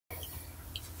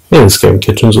Hey, this is Kevin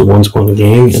Kitchens with Once Upon a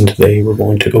Game, and today we're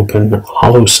going to open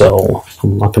Hollow Cell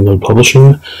from Lock and Load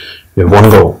Publishing. We have one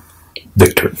goal: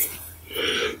 victory.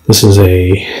 This is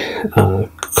a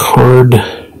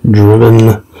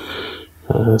card-driven,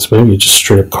 it's maybe just a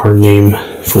straight-up card game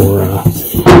for,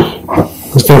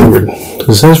 it's kind of weird.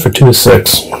 It says for 2 to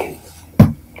 6,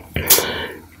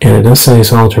 and it does say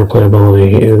solitaire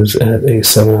playability is at a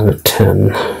 7 out of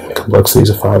 10. Complexity is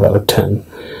a 5 out of 10.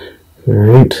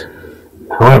 Alright.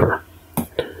 However,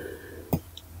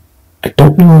 I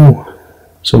don't know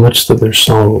so much that there's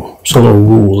solo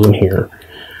rules in here,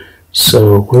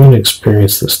 so we're going to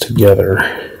experience this together.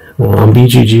 On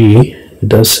BGG, it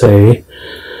does say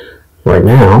right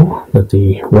now that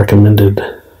the recommended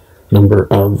number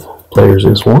of players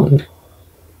is 1,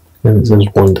 and it says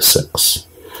 1 to 6.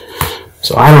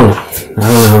 So I don't know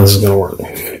how this is going to work,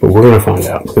 but we're going to find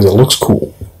out because it looks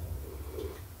cool.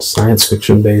 Science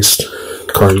fiction based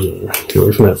card game. Get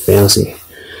away from that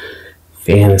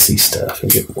fantasy stuff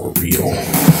and get more real.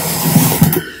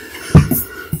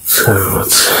 So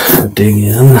let's dig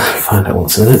in, find out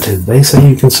what's in it. They say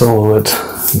you can solo it.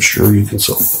 I'm sure you can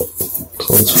solo it. So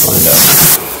let's find out.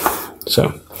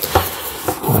 So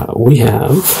we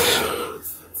have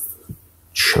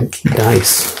chunky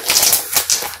dice.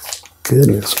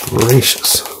 Goodness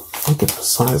gracious. Look at the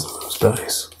size of those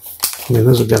dice. I mean,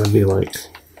 those have got to be like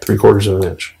 3/4 of an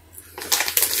inch.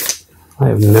 I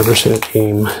have never seen a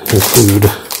game include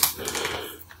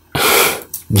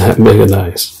that big a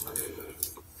dice.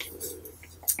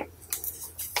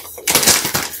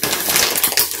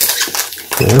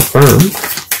 They're firm.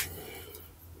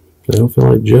 They don't feel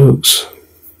like jokes.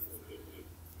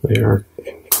 They are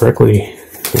correctly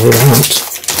laid out.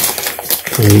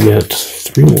 And you get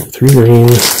 3 green,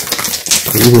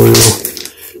 3 blue,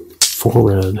 4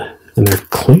 red, and they're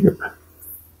clear.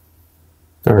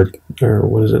 Or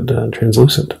what is it,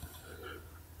 translucent.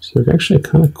 So they're actually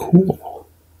kind of cool.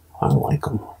 I like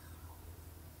them.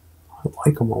 I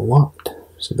like them a lot.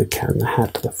 So the cat in the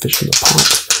hat to the fish in the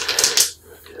pot.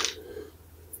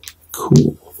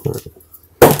 Cool. Alright.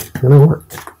 And they work.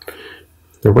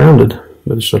 They're rounded,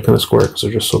 but they're still kind of square because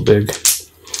they're just so big. I just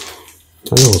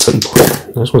want to sit and play. I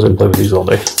just want to sit and play with these all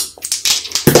day.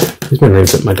 These are my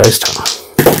names at my dice tower.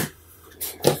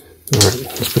 Alright,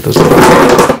 let's put this up.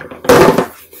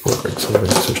 Alright, so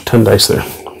there's 10 dice there.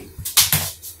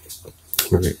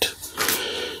 Alright.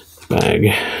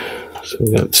 Bag. So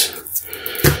we got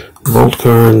vault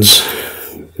cards,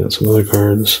 we got some other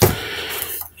cards,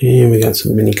 and we got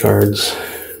some mini cards,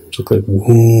 which look like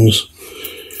wounds,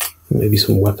 maybe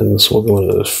some weapons. We'll go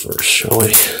into those first, shall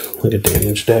we? Like a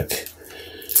damage deck.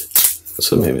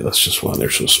 So maybe that's just why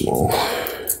they're so small.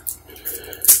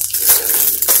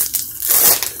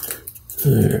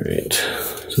 Alright,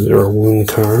 so there are wound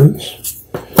cards.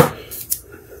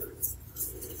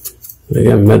 They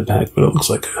got a med pack, but it looks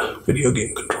like a video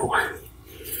game controller.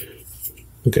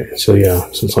 Okay, so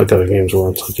yeah, so it's like other games where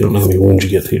it's like you don't know how many wounds you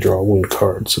get till you draw a wound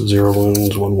card. So 0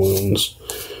 wounds, 1 wounds,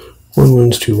 1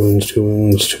 wounds, 2 wounds, 2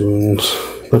 wounds, 2 wounds,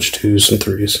 a bunch of 2s and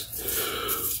 3s.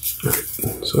 Alright,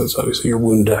 so that's obviously your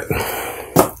wound deck.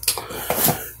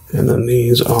 And then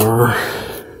these are...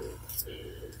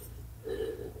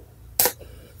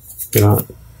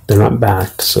 They're not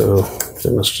backed, so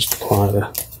they must just apply to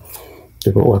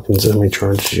different weapons and how many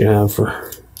charges you have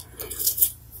for.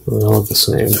 They all look the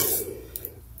same.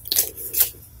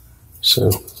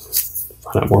 So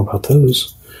find out more about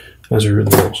those as we read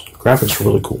the rules. Graphics are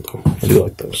really cool though. I do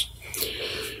like those.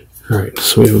 Alright,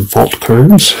 so we have vault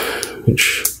cards,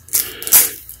 which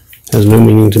has no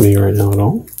meaning to me right now at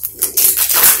all.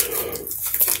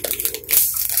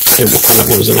 Okay, we'll find out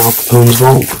what is in Al Capone's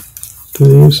vault.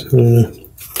 These.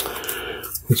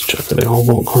 Let's check. Are they all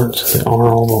vault cards? They are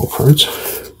all vault cards.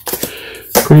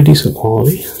 Pretty decent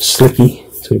quality. Slicky,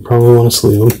 so you probably want to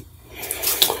sleeve them.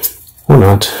 Or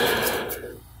not.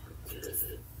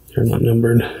 They're not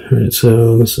numbered. Alright,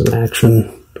 so this is an action.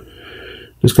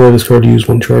 Discard this card to use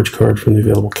 1 charge card from the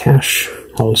available cache.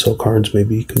 Hollow Cell cards may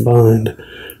be combined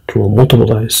to roll multiple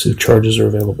dice if charges are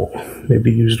available. May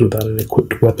be used without an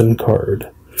equipped weapon card.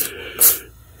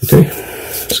 Okay.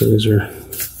 So these are a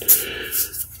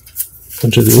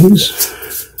bunch of these.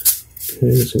 Okay,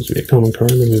 this seems to be a common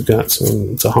card. Then we've got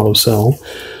some, it's a Hollow Cell.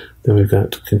 Then we've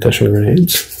got concussion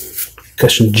grenades.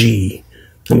 Concussion G.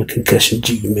 I'm a concussion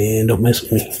G, man. Don't mess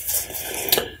with me.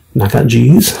 Knockout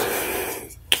G's.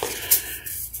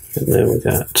 And then we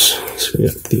got, so we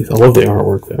got these. I love the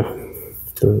artwork though.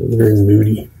 The very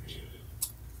moody.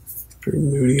 Very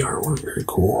moody artwork. Very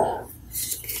cool.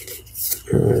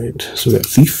 Alright, so we got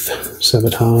Thief,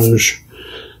 Sabotage,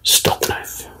 Stealth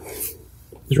Knife.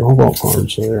 These are all vault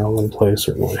cards, so they're all going to play a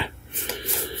certain way.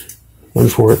 Run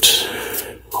for it.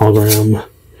 Hologram.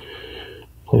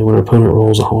 Play when an opponent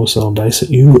rolls a hollow dice at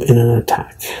you in an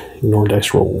attack. Ignore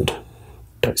dice rolled.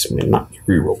 Dice may not be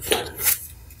re-rolled.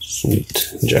 Sweet.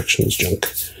 Injections junk.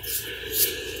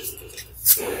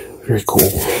 Very cool.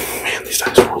 Man, these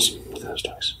dice are awesome. Look at those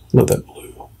dice. Love that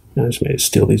blue. I just may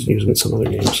steal these and use them in some other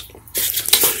games.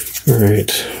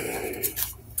 Alright.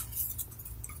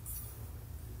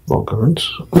 Vault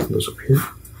cards. Put those up here.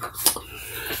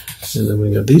 And then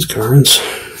we got these cards,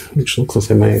 which look like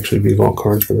they may actually be vault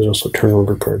cards, but there's also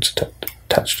turnover cards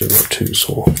attached to them too.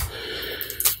 So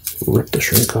we'll rip the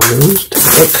shrink on those. Take a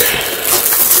look.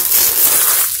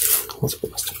 Lots of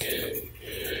plastic.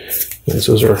 And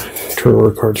those are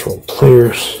turnover cards for all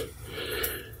players.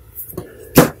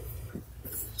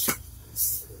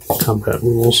 Combat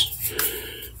rules.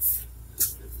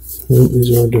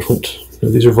 These are different.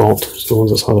 These are vault. So the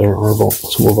ones I saw there are vault.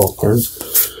 Some more vault cards.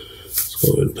 Let's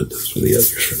go ahead and put those with the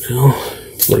others for now.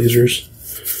 Lasers.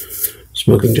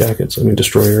 Smoking jackets. I mean,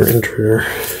 destroyer, intruder.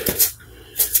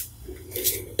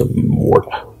 The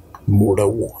Morta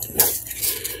 1.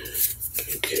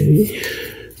 Okay.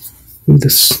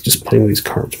 This, just playing these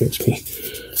cards makes me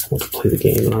want to play the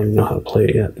game, and I don't even know how to play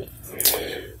it yet.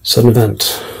 Sudden event.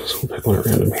 So we'll pick one at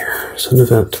random here. Sudden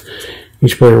event.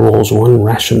 Each player rolls one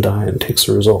ration die and takes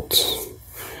the results.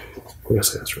 I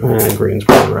guess that's right. Green's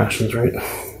one of the rations, right?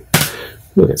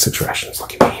 We got 6 rations.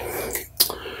 Lucky me.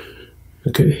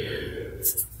 Okay.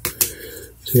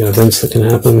 So you got events that can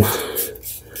happen.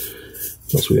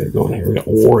 What else we got going here? We got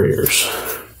warriors.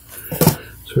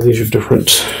 So these are different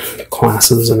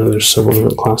classes. I know there's several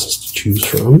different classes to choose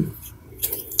from.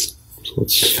 So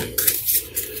let's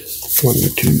 1,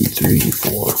 2, 3,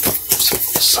 4, 5,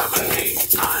 6, 7,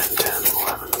 8, 9, 10,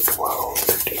 11, 12,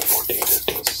 13, 14,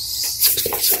 15,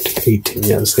 16, 17, 18.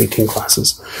 Yeah, there's 18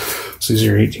 classes. So these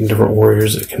are 18 different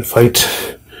warriors that can fight.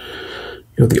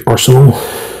 You know, the arsenal.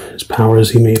 His power is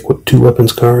he may equip 2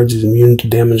 weapons cards. He's immune to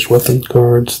damaged weapons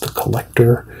cards. The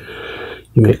collector.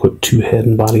 You may equip 2 head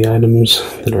and body items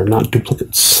that are not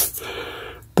duplicates.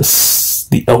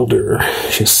 The elder.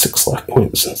 She has 6 life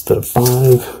points instead of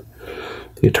 5.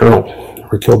 The eternal.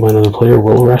 If we're killed by another player,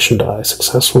 roll a ration die.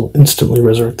 Successful, instantly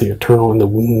resurrect the eternal, and the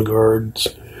wound guards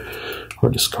are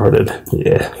discarded.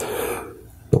 Yeah.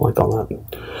 Don't like all that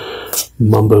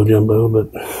mumbo jumbo,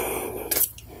 but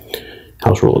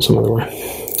house rule it some other way.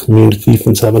 Immune to thief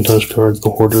and sabotage cards, the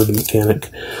hoarder, the mechanic,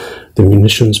 the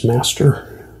munitions master,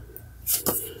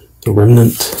 the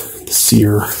remnant, the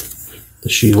seer, the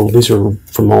shield. These are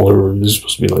from all over. These are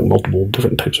supposed to be like multiple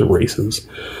different types of races.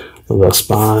 The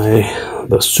spy,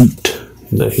 the suit,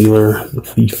 the healer, the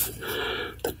thief,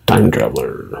 the time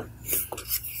traveler.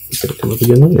 It's gonna come up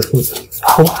again later.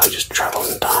 Oh, I just traveled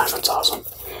in time. That's awesome.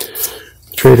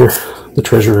 The trader, the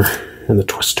treasurer, and the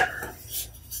twister.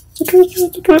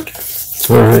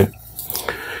 Alright.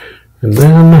 And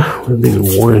then, what are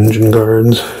these war engine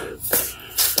guards?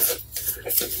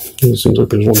 It seems like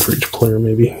there's one for each player,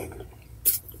 maybe.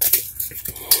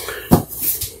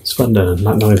 It's fun to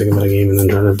not know anything about a game and then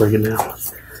try to break it down.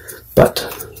 But,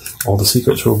 all the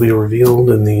secrets will be revealed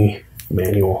in the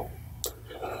manual.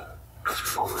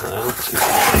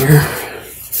 Here.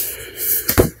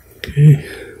 Okay.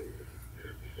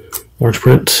 Large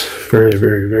print. Very,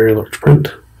 very, very large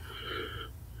print.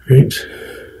 Right.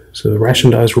 So the ration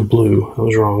dies were blue. I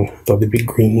was wrong. I thought they'd be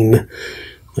green,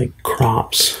 like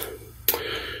crops.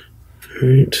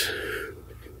 Right.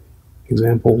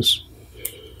 Examples.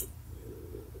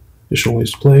 Additional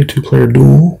ways to play. 2-player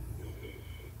duel.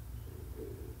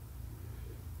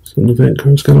 Some event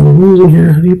cards got all the rules in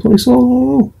here. How do you play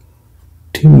solo?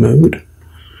 Team mode.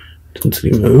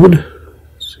 Intensity mode.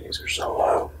 These are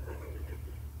solo.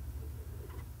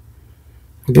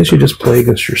 I guess you just play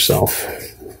against yourself.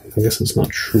 I guess it's not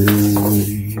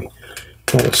truly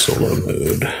got a solo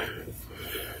mode.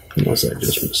 Unless I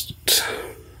just missed it.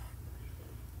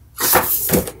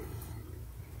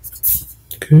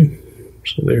 Okay,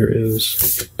 so there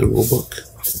is the rulebook.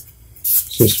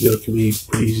 Seems to be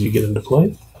pretty easy to get into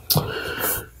play.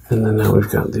 And then now we've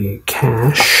got the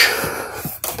cache.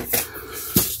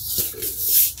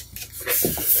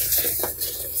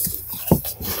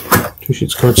 2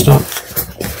 sheets cardstock.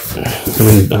 I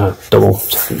mean, double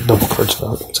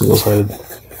cardstock, single-sided.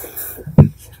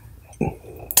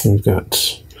 We've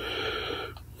got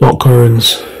vault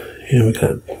cards, and we've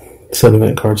got 7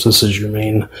 event cards. This is your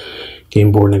main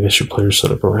game board, and I guess your players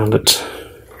set up around it.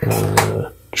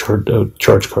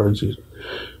 Charge cards. Use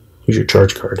your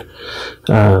charge card.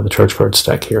 The charge card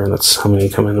stack here, and that's how many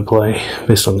come into play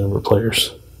based on the number of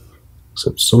players.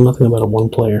 Except still nothing about a 1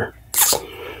 player.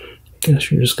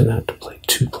 Guess you're just gonna have to play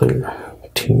 2-player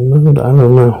team mode. I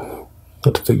don't know.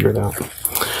 Have to figure it out.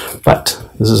 But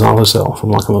this is Hollow Cell from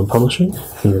Lock and Load Publishing,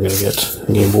 and you're gonna get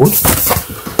a game board.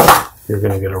 You're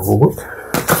gonna get a rulebook.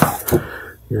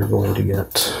 You're going to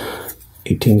get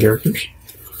 18 characters.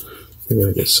 You're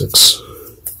gonna get 6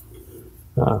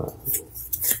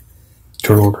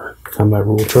 turn order combat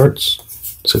rule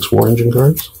charts, 6 war engine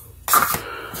cards,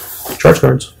 charge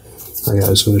cards. I got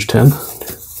as soon as 10.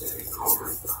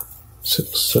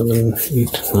 6, 7,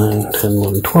 8, 9, 10,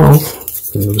 11, 12.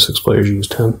 And the 6 players use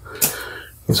 10.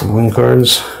 Get some win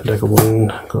cards, deck of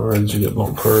win cards, you get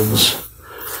bulk cards,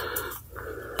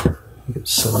 you get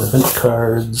 7 event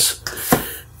cards,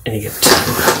 and you get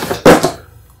 10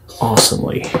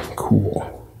 awesomely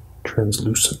cool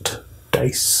translucent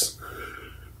dice.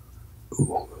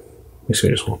 Ooh, makes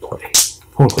me just want to play. I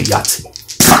want to play Yahtzee.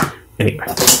 Anyway,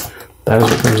 that is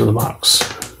what comes in the box.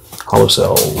 Hollow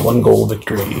Cell, 1 goal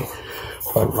victory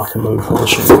by Lock and Load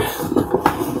Publishing.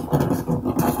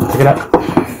 Pick it up.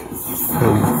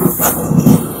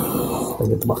 I'll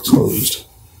get the box closed.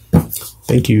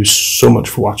 Thank you so much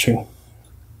for watching.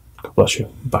 God bless you.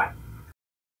 Bye.